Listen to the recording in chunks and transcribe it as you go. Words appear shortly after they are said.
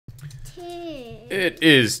It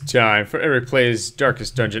is time for Eric Plays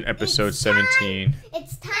Darkest Dungeon episode 17.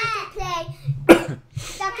 It's time to play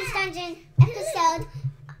Darkest Dungeon episode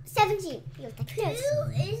 17. Pooh is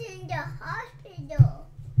in the hospital.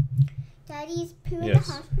 Daddy's Pooh in the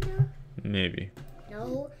hospital? Maybe.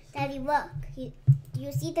 No, Daddy, look. Do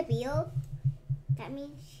you see the bill? That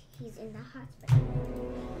means he's in the hospital.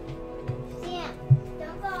 Sam,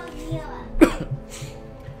 don't go on Mila.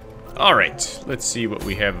 Alright, let's see what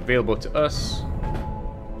we have available to us.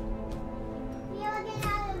 Mila, get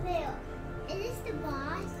out of there. Is this the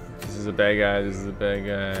boss? This is a bad guy, this is a bad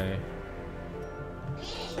guy.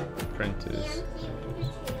 Apprentice.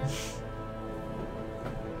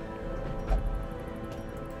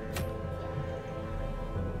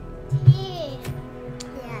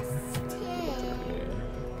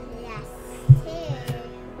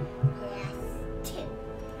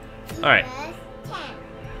 Alright.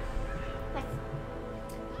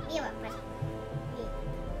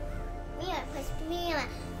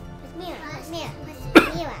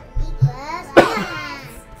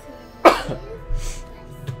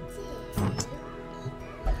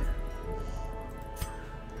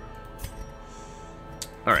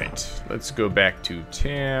 Alright, let's go back to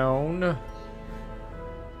town.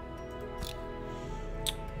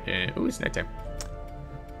 And, ooh, it's nighttime.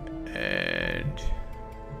 And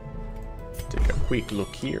take a quick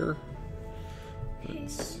look here.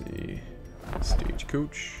 Let's see.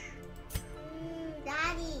 Stagecoach.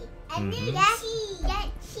 Daddy, Daddy,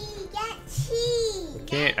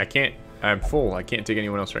 I can't. I'm full. I can't take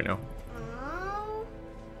anyone else right now.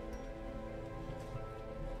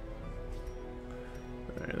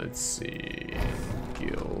 Alright, let's see.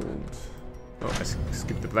 Guild. Oh, I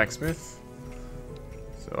skipped the blacksmith.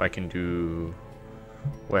 So I can do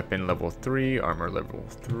weapon level 3, armor level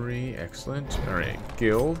 3. Excellent. Alright,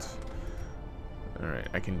 guild. Alright,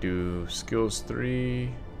 I can do skills 3.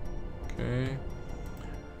 Okay.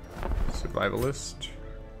 Survivalist.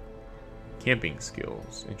 Camping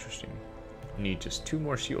skills. Interesting. Need just 2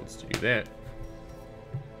 more shields to do that.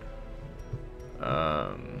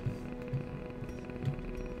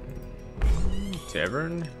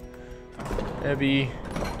 Tavern. Heavy.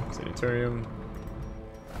 Sanitarium.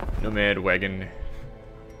 Nomad wagon.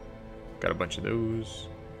 Got a bunch of those.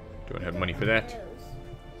 Don't have money for that.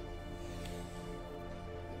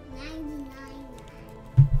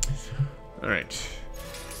 Alright.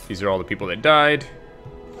 These are all the people that died.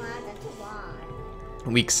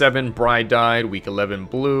 Week 7, Bride died. Week 11,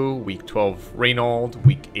 Blue. Week 12, Reynold.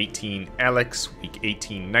 Week 18, Alex. Week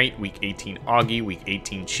 18, Knight. Week 18, Augie. Week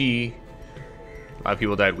 18, Chi. A lot of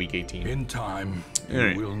people died week 18. In time,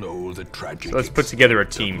 you will know the tragic. So let's put together a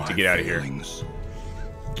team to get out of here.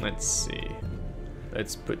 Let's see.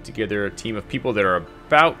 Let's put together a team of people that are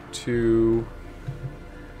about to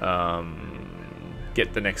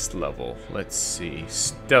get the next level. Let's see.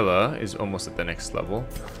 Stella is almost at the next level.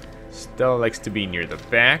 Stella likes to be near the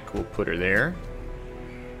back. We'll put her there.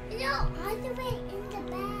 No, all the way in the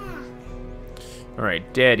back.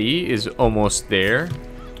 Alright, Daddy is almost there.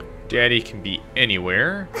 Daddy can be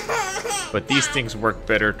anywhere. But these things work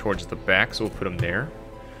better towards the back, so we'll put them there.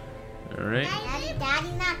 Alright.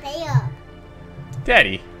 Daddy not there.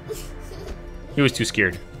 Daddy? He was too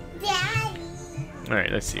scared. Daddy.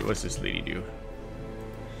 Alright, let's see. What's this lady do?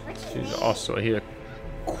 What's She's also here.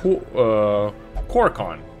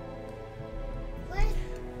 Koricon.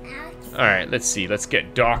 Alright, let's see. Let's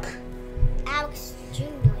get Doc. Alex Jr.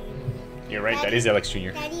 You're right, Daddy, that is Alex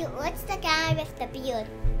Jr. Daddy, what's the guy with the beard?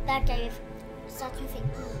 That guy with starting with E.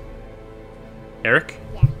 Eric?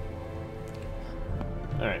 Yeah.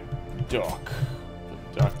 Alright, Doc.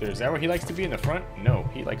 Doc there. Is that where he likes to be, in the front? No,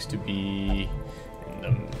 he likes to be in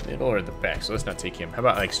the middle or the back, so let's not take him. How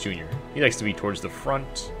about Alex Jr.? He likes to be towards the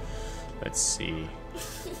front. Let's see.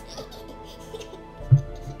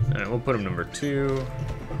 Alright, we'll put him number 2.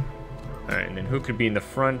 Alright, and then who could be in the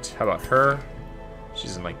front? How about her? She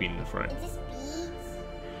doesn't like being in the front. Is this Beads?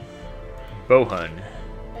 Bohun.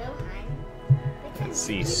 Bohan. Let's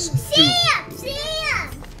see. Sam!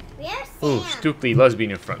 Where's Sam? Ooh, Stukely loves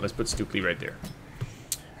being in front. Let's put Stukely right there.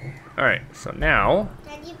 Alright, so now...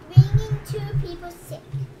 Daddy, bringing 2 people sick.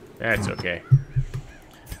 That's okay.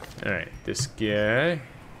 Alright, this guy...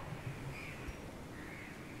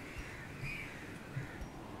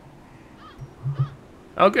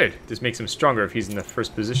 Oh, good. This makes him stronger if he's in the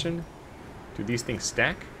first position. Do these things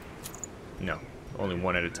stack? No. Only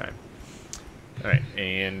one at a time. Alright,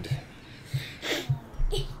 and...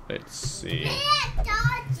 let's see.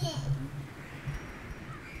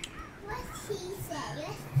 What's he say?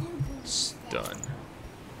 Stun.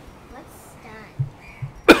 What's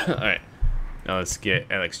stun? Alright. Now let's get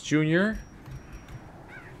Alex Jr.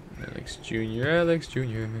 Alex Jr. Alex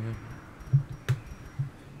Jr.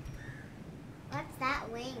 What's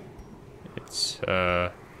that wing? It's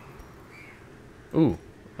ooh.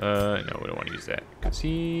 No, we don't want to use that because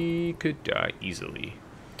he could die easily.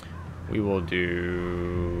 We will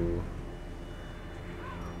do.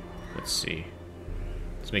 Let's see.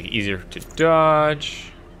 Let's make it easier to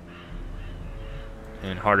dodge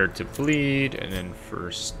and harder to bleed. And then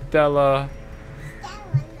for Stella.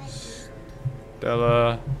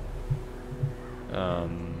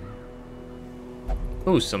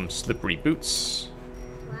 Oh, some slippery boots.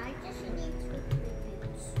 Why does she need slippery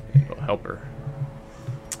boots? It'll help her.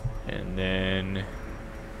 And then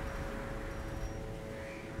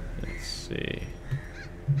let's see.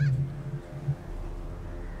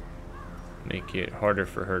 Make it harder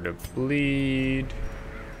for her to bleed.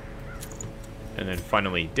 And then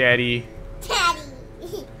finally, Daddy.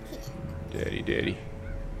 Daddy. Daddy.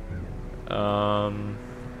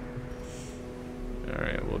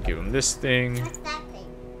 Alright, we'll give him this thing. What's that thing?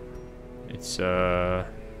 It's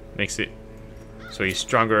makes it so he's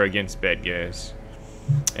stronger against bad guys.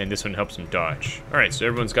 And this one helps him dodge. Alright, so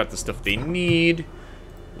everyone's got the stuff they need.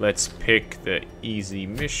 Let's pick the easy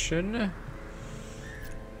mission.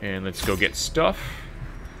 And let's go get stuff.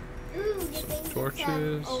 Ooh,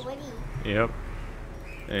 Torches. Already. Yep.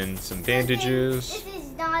 And some bandages. This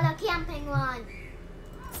is not a camping one.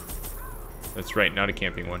 That's right, not a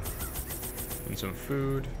camping one. And some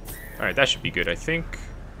food. Alright, that should be good, I think.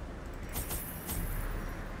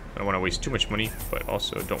 I don't want to waste too much money, but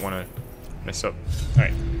also don't want to mess up.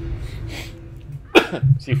 Alright.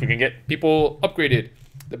 See if we can get people upgraded.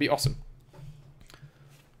 That'd be awesome.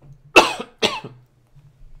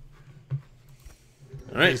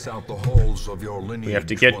 Alright. Trace out the halls of your lineage. We have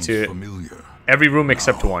to get once to familiar. every room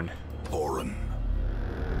except one. Foreign.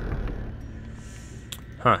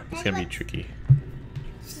 Huh, it's gonna be tricky.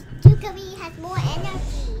 Tukari has more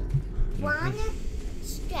energy. One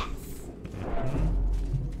stress.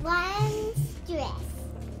 One stress.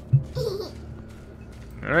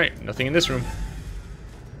 Alright, nothing in this room.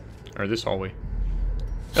 Or this hallway.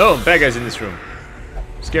 Oh, bad guy's in this room.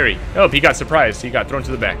 Scary. Oh, he got surprised. He got thrown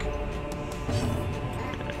to the back.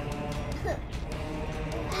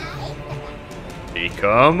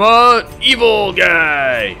 Become a evil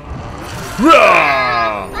guy.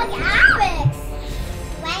 Rah! Like Alex,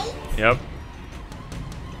 right? Yep.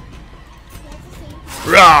 He has the same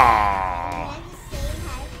power. Rah! He has the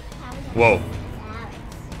same power as Whoa. Alex.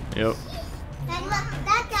 Yep. And look,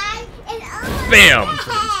 that guy is over Bam! the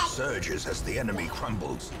head. Surges as the enemy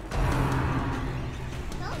crumbles.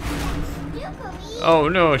 Oh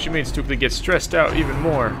no, she made Stupid get stressed out even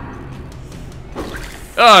more.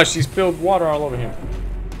 Ah, she spilled water all over him.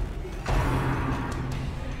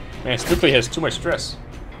 Man, Stukely has too much stress.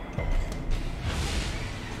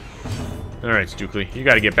 Alright, Stukely, you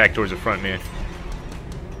gotta get back towards the front, man.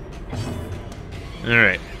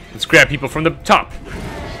 Alright, let's grab people from the top.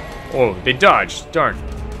 Oh, they dodged. Darn.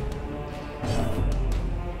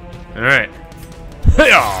 Alright.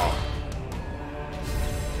 Hey-yaw!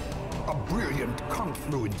 A brilliant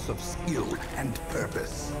confluence of skill and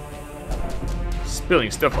purpose.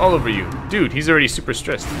 Spilling stuff all over you. Dude, he's already super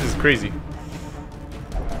stressed. This is crazy.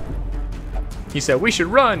 He said, we should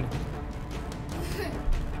run.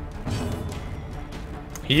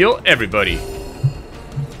 Heal everybody.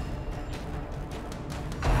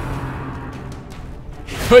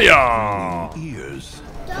 Hiya! Ears.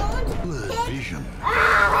 Don't Blurred hit vision.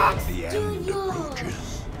 Alex, The end Junior.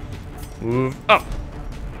 approaches. Move up.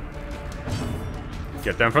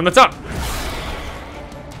 Get them from the top.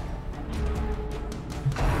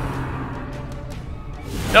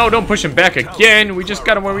 No, don't push him back again. We just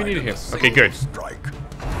got him where we needed him. Okay, good. Strike.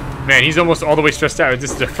 Man, he's almost all the way stressed out. This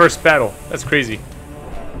is the first battle. That's crazy.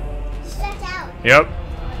 Stretch out. Yep.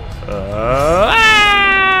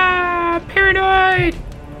 Paranoid.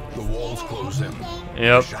 The walls close in.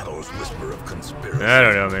 Yep. Shadows whisper of conspiracy. I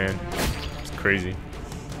don't know, man. It's crazy.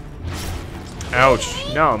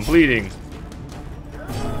 Ouch. Now I'm bleeding.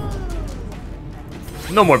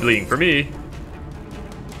 No more bleeding for me.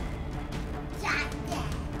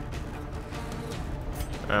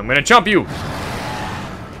 I'm gonna jump you.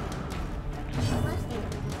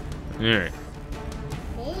 Alright.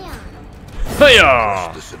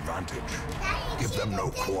 Hiya! Disadvantage. Give them no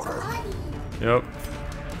quarter. Yep.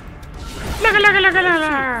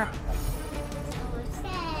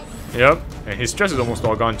 Yep. And his stress is almost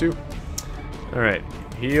all gone too. Alright.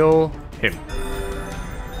 Heal him.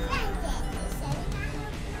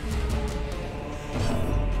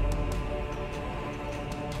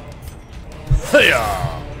 Hiya!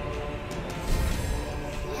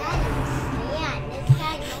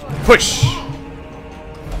 Push! Oh,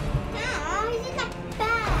 he's in the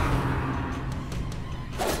back.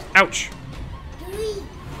 Ouch!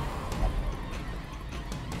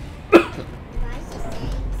 Why is he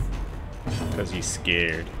saying? Because he's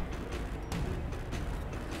scared.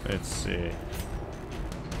 Let's see.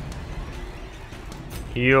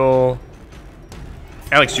 Heal.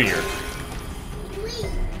 Alex Jr.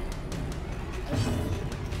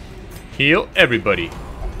 Heal everybody.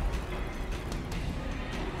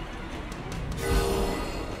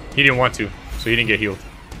 He didn't want to, so he didn't get healed.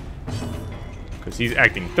 Because he's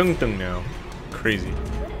acting tung now. Crazy.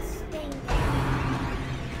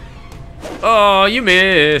 Oh, you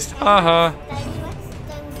missed. Haha.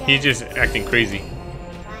 He's just acting crazy.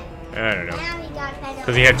 I don't know.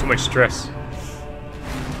 Because he had too much stress.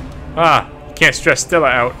 Ah, can't stress Stella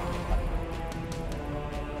out.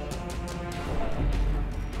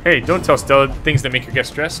 Hey, don't tell Stella things that make her get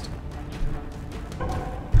stressed.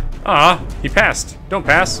 Ah, he passed. Don't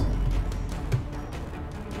pass.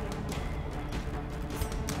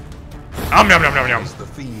 Nom nom nom nom nom. As the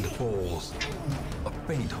fiend falls, a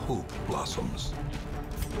faint hope blossoms.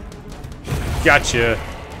 Gotcha.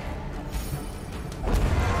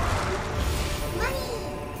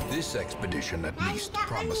 This expedition at least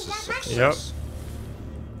promises success.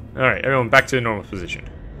 Yep. Alright, everyone back to the normal position.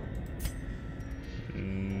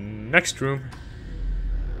 Next room.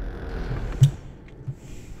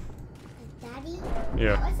 Daddy?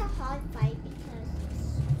 Yeah. That was a hard fight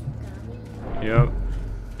because Yep.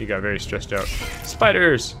 He got very stressed out.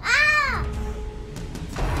 Spiders! Ah!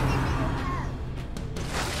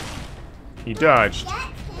 He dodged. Get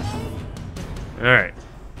him. Alright,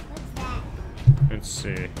 What's that? let's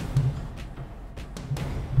see.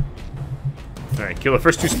 Alright, kill the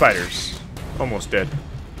first two spiders. Almost dead.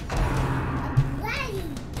 Ready.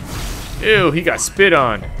 Ew, he got spit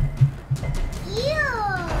on. Ew.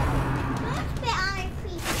 Don't spit on a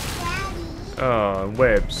creature, Daddy.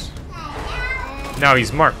 Webs. Daddy, Now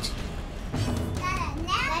he's marked. you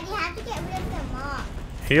have to get rid of the mob.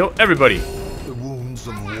 Heal everybody. The wounds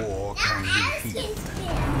of war can be healed,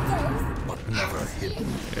 but never hidden.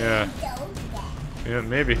 Yeah. Yeah,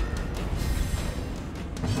 maybe.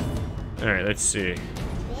 Alright, let's see.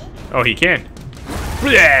 Oh, he can.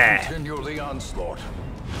 Bleh! Continue the onslaught.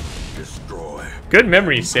 Destroy. Good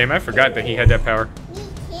memory, Sam. I forgot that he had that power. Me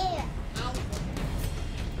too.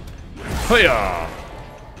 Hiya!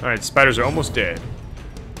 Alright, spiders are almost dead.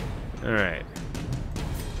 Alright.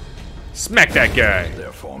 Smack that guy.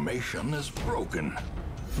 Their formation is broken.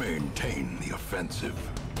 Maintain the offensive.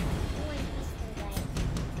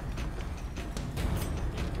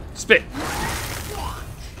 Spit.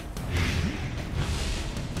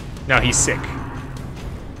 Now he's sick.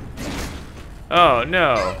 Oh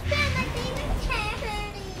no.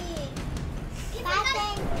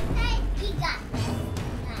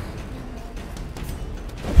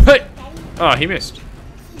 But oh, he missed.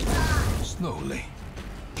 Slowly,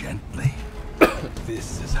 gently.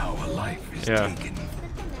 This is how a life is Yeah. taken.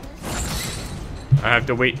 I have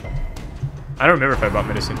to wait. I don't remember if I bought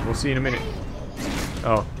medicine. We'll see in a minute.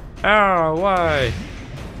 Oh. Ow, why?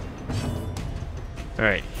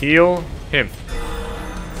 Alright, heal him.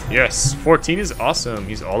 Yes, 14 is awesome.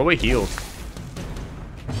 He's all the way healed.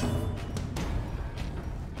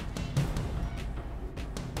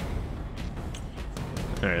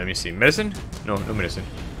 Alright, let me see. Medicine? No, no medicine.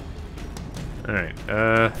 Alright,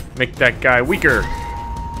 make that guy weaker.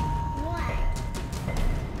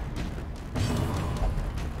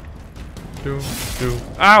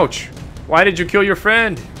 Ouch! Why did you kill your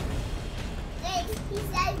friend?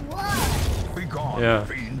 Be gone, Yeah.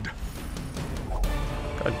 fiend.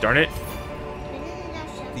 God darn it.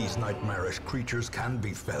 These nightmarish creatures can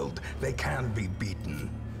be felled. They can be beaten.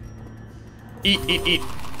 Eat, eat, eat.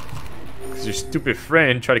 Because your stupid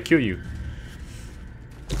friend tried to kill you.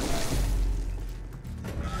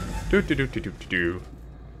 Do do do do do do do.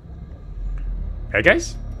 Bad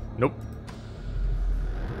guys? Nope.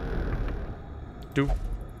 Do.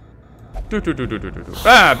 Do do do do do do do.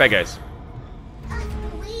 Ah, bad guys.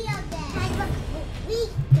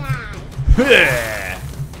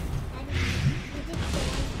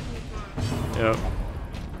 Yep.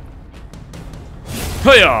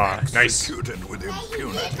 Hiya! Nice. Executed with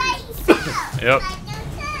impunity. Yep.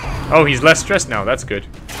 Oh, he's less stressed now. That's good.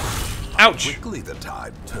 Ouch! Quickly the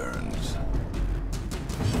tide turns.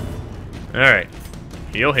 Alright.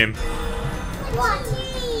 Heal him.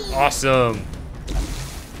 Awesome.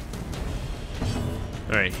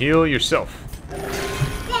 Alright, heal yourself.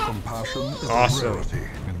 Compassion is Awesome. a rarity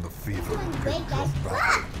in the fever pit of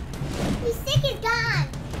battle. His stick is gone.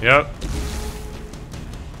 Yep.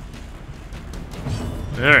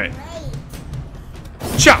 Alright.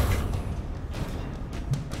 Chop!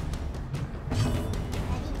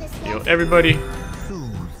 Heal everybody.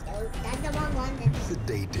 Soothed, That's the wrong one.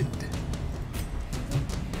 sedated.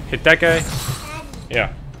 Hit that guy.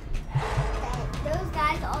 Yeah. Those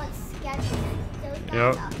guys are sketchy. Those guys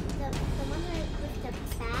Yep. are the ones with the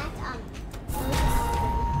bad, those are the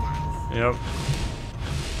good guys. Yep.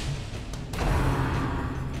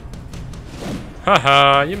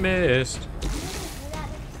 Haha, you missed.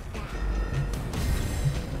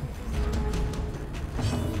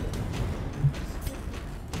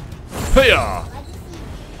 Hiya!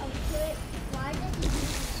 Why does he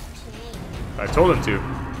use chain? I told him to.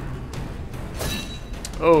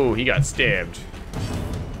 Oh, he got stabbed.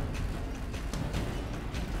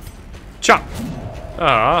 Chop!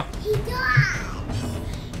 Ah, He died!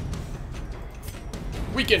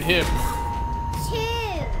 weaken him. 2!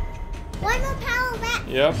 One more power back!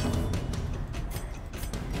 Yep.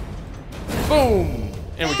 Boom!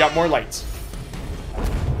 And we got more lights.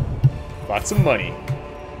 Lots of money.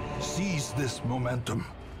 Seize this momentum.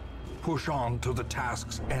 Push on to the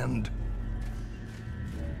task's end.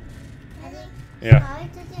 Yeah. Why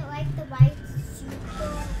does it like the white super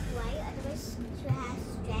white? Otherwise, she has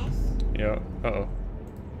stress. Yeah. Uh-oh.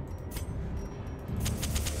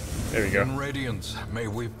 There we go. In Radiance, may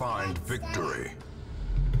we find victory.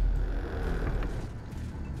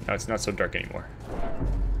 Now it's not so dark anymore.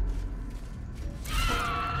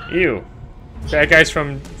 Ew. Bad guys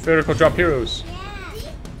from Vertical Drop Heroes. Yeah.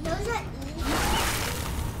 Those are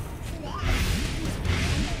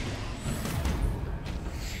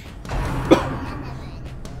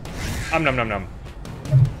Nom nom nom.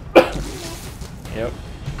 Yep.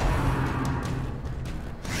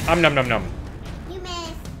 Nom nom nom. You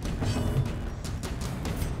missed.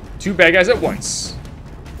 Two bad guys at once.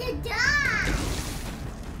 You died.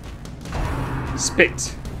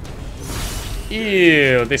 Spit.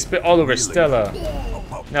 Ew, they spit all over Stella.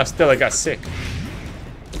 Now Stella got sick.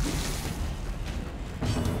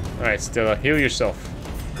 Alright, Stella, heal yourself.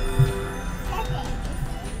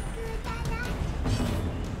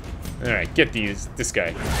 Alright, get this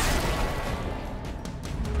guy.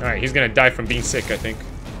 Alright, he's gonna die from being sick, I think.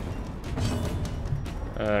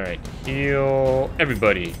 Alright, heal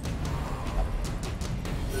everybody.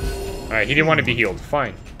 Alright, he didn't want to be healed.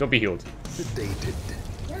 Fine, don't be healed. Sedated.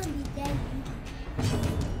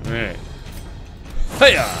 Alright.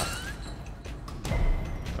 Hiya!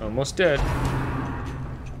 Almost dead.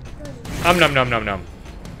 Nom nom nom nom.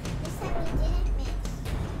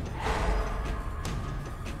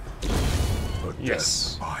 A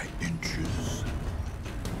Yes. death by inches.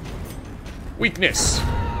 Weakness.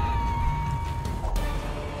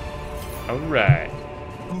 Alright.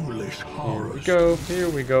 Foolish Here we horrors. go, here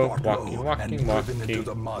we go. Brought Walking, low walking, and driven into walking.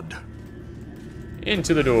 the mud.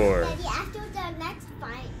 Into the door. Daddy, after the next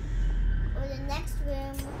fight, or the next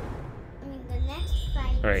room, I mean the next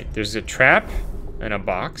fight. Alright, there's a trap and a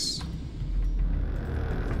box.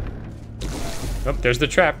 Oh, there's the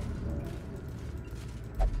trap.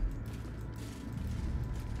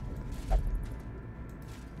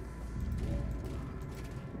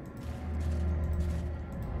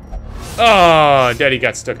 Oh, Daddy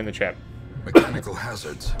got stuck in the trap. Mechanical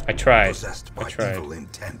hazards. I tried. Possessed by I tried. evil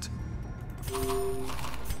intent.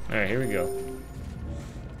 Alright, here we go.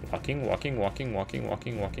 Walking, walking, walking, walking,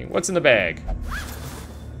 walking, walking. What's in the bag?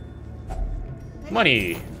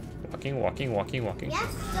 Money. Walking, walking, walking, walking.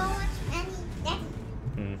 Yes, so much money. Yes.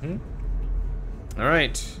 Mm-hmm.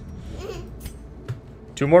 Alright.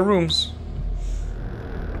 2 more rooms.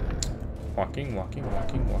 Walking, walking,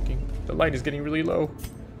 walking, walking. The light is getting really low.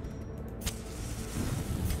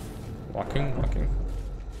 Walking, walking.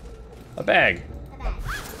 A bag. Bye-bye.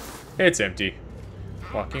 It's empty.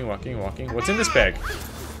 Walking, walking, walking. What's in this bag? Empty.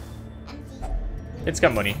 It's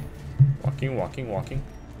got money. Walking, walking, walking.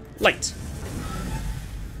 Light.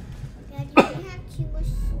 Daddy, we have 2 more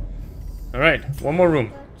Alright, 1 more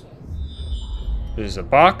room. torches. There's a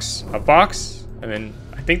box, and then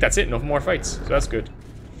I think that's it. No more fights. So that's good.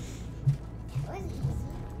 That was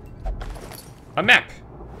easy. A map.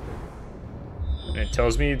 And it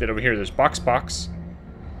tells me that over here there's box,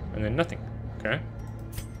 and then nothing. Okay.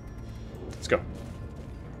 Let's go.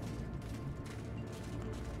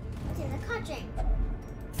 What's in the cauldron?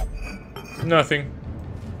 Nothing.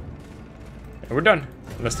 And we're done.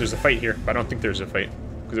 Unless there's a fight here. But I don't think there's a fight.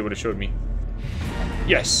 Because it would have showed me.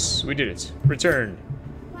 Yes, we did it. Return.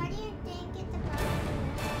 Why do you think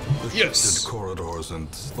it's a The Yes. shifted corridors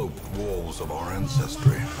and sloped walls of our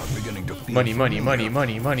ancestry are beginning to feel Money, money, money,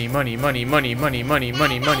 money, money, money, money, money, money, money,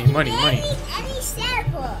 money, money, money, money. Any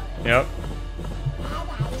sample. Yep.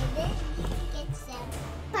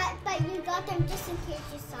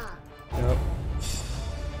 you saw. Yep.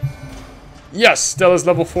 Yes, Stella's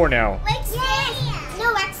level 4 now. Wait, Sam!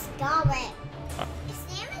 No, that's Scarlet.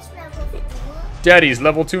 Sam is level 4. Daddy's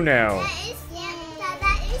level 2 now. That is Sam.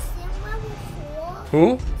 That is Sam level 4.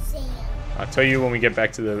 Who? Sam. I'll tell you when we get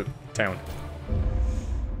back to the town.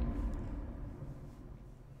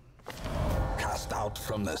 Cast out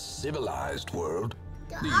from the civilized world,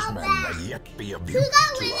 They're these all men back. may yet be of Who use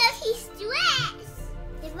got to rid of us. his stress?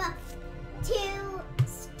 There were 2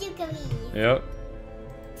 Stukaries. Yep.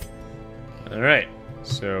 Alright.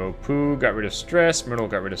 So, Pooh got rid of stress, Myrtle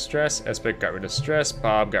got rid of stress, Espec got rid of stress,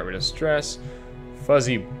 Bob got rid of stress,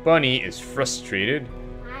 Fuzzy Bunny is frustrated.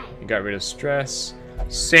 Why? He got rid of stress.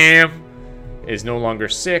 Sam is no longer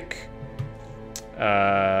sick.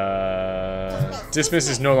 Dismiss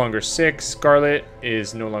is no longer sick. Scarlet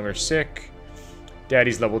is no longer sick.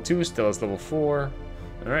 Daddy's level 2. Stella's level 4.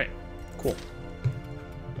 Alright. Cool.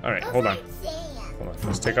 Alright, hold on. Hold on.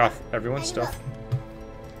 Let's take off everyone's stuff.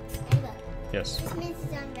 Yes. This means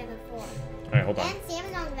it's on level 4. Alright, hold on. And Sam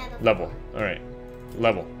is on level 4. Level. Alright.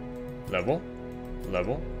 Level. Level.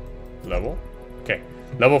 Level. Level. Okay.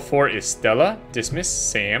 Level 4 is Stella, Dismiss,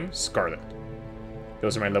 Sam, Scarlet.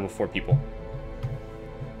 Those are my level 4 people.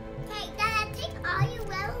 Hey, Dad, take all your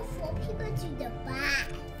level 4 people to the back.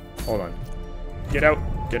 Hold on. Get out.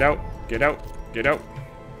 Get out. Get out. Get out.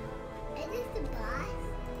 Is this the boss?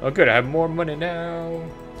 Oh, good. I have more money now.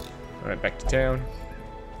 Alright, back to town.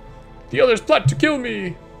 The others plot to kill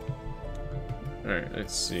me. Alright,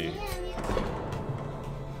 let's see. Yeah, we have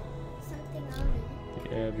something on me.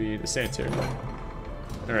 The Abbey, the sanitary.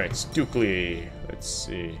 Alright, Stukely. Let's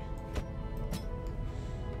see.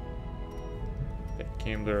 That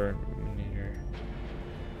gambler. Ruminator.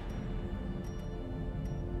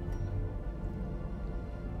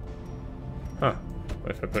 Huh.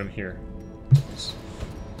 What if I put him here?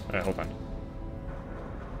 Alright, hold on.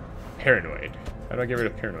 Paranoid. How do I get rid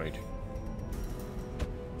of Paranoid?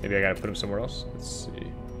 Maybe I gotta put him somewhere else? Let's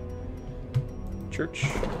see. Church.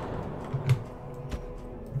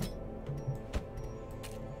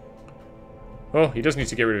 Oh, he does need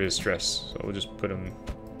to get rid of his stress, so we'll just put him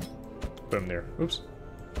there. Oops.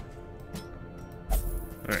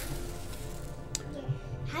 Alright.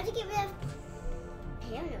 How to get rid of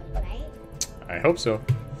Paranoid, right? I hope so.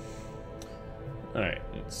 Alright,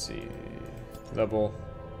 let's see. Level.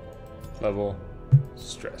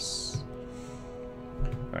 Stress.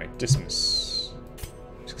 Alright, dismiss.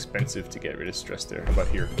 It's expensive to get rid of stress there. How about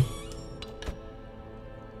here?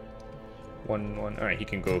 One. Alright, he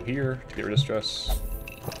can go here to get rid of stress.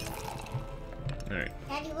 Alright.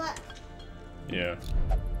 Daddy, what? Yeah.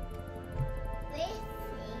 There's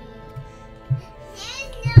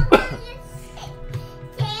no one to sit.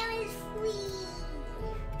 Sam is free.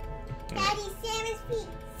 Daddy, Sam is free.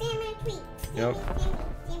 Sam is free. Yep. Sam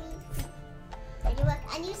is free. Daddy, look,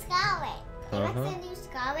 a new Scarlet. Hey, what's the new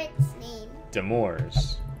Scarlet's name?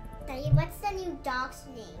 Demores. Daddy, what's the new dog's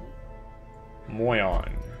name?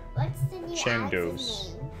 Moyon. What's the new Chandos.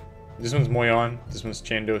 Alex's name? This one's Moyon, this one's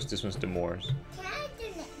Chandos, this one's Demores. Can I have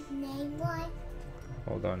the name one?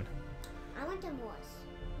 Hold on. I want Demores.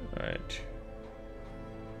 Alright.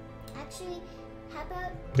 Actually, how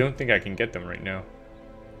about Don't think I can get them right now.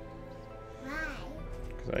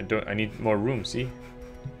 why? Because I need more room, see?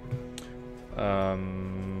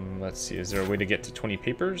 Let's see, is there a way to get to 20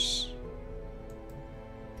 papers?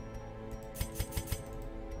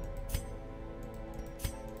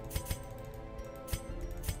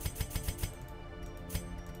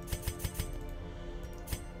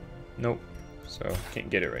 Nope. So, can't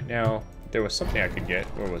get it right now. There was something I could get.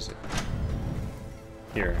 Where was it?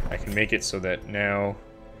 Here, I can make it so that now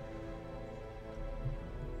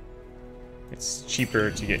it's cheaper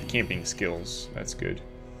to get camping skills. That's good.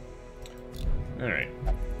 Alright.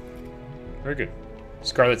 Very good.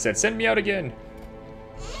 Scarlet said, send me out again!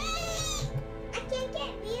 I can't get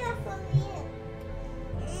Mira from you.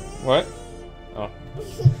 What? Oh.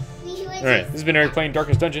 Alright, this has been Eric playing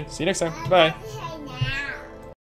Darkest Dungeon. See you next time. Bye.